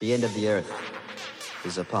The end of the earth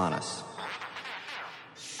is upon us.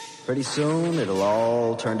 Pretty soon it'll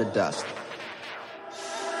all turn to dust.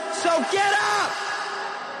 So get up!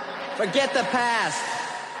 Forget the past.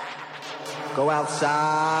 Go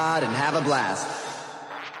outside and have a blast.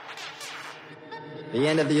 The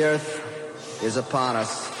end of the earth is upon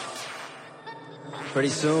us. Pretty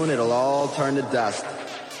soon it'll all turn to dust.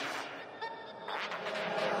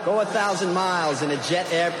 Go 1,000 miles in a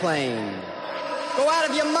jet airplane. Go out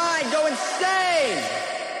of your mind, go insane!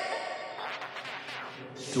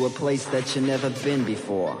 To a place that you've never been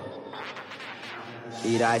before.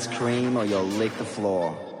 Eat ice cream or you'll lick the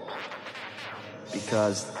floor.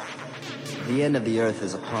 Because the end of the earth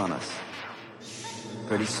is upon us.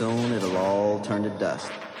 Pretty soon it'll all turn to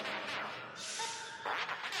dust.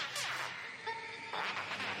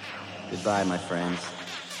 Goodbye, my friends.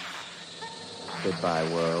 Goodbye,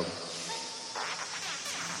 world.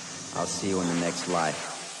 I'll see you in the next life.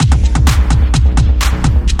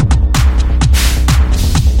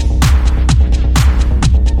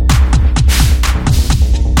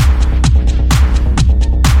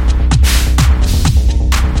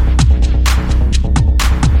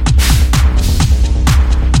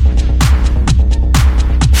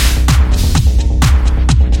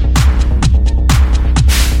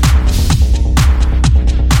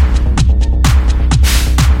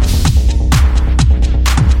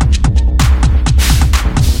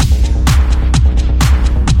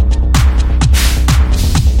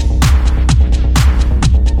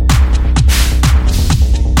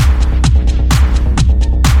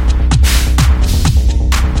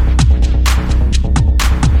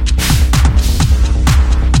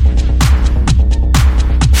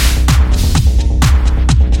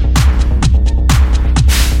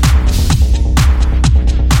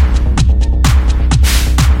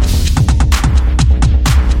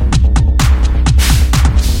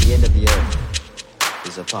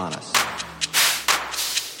 Upon us.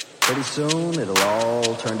 Pretty soon it'll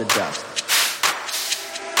all turn to dust.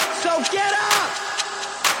 So get up!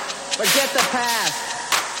 Forget the past.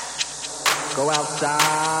 Go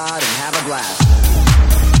outside and have a blast.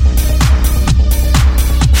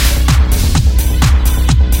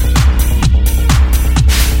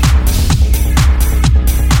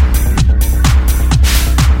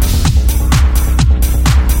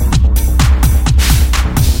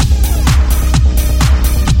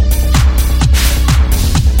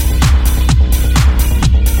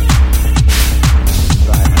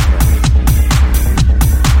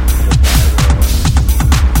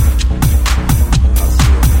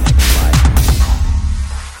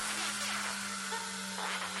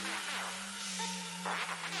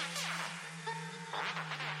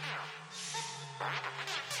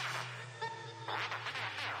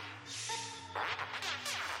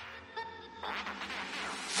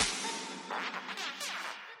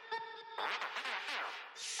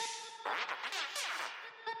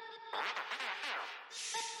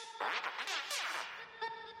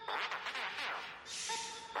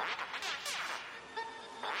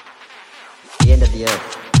 The end of the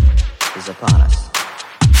earth is upon us.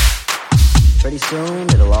 Pretty soon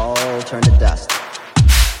it'll all turn to dust.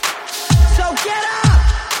 So get up!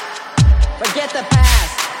 Forget the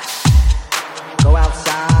past. Go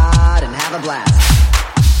outside and have a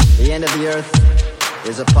blast. The end of the earth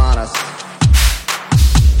is upon us.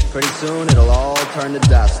 Pretty soon it'll all turn to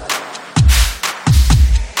dust.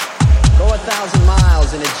 Go 1,000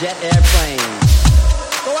 miles in a jet airplane.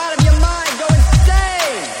 Go out of your mind, go insane!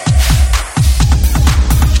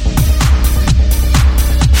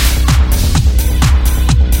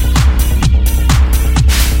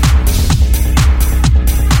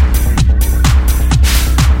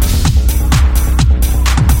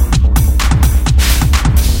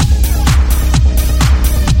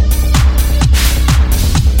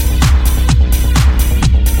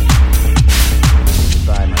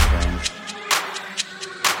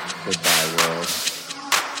 Goodbye, world.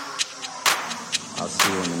 I'll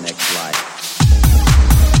see you in the next life.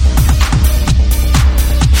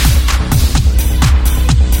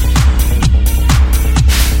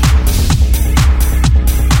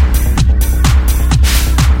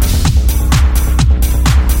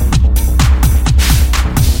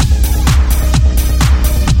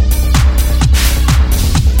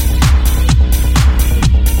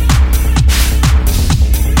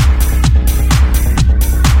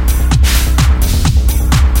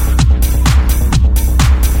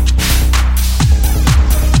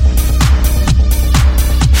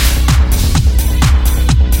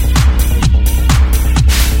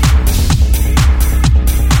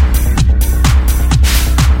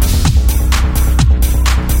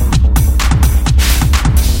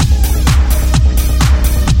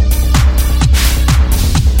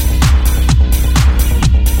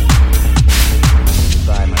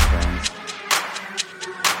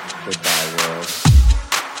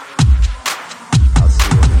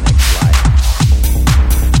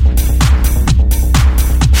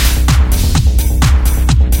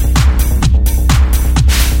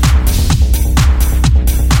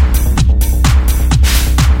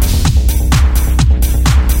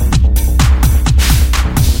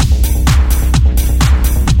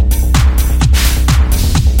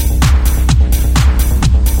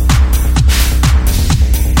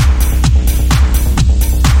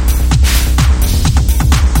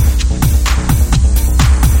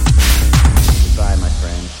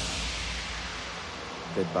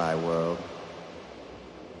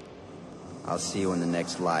 see you in the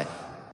next life.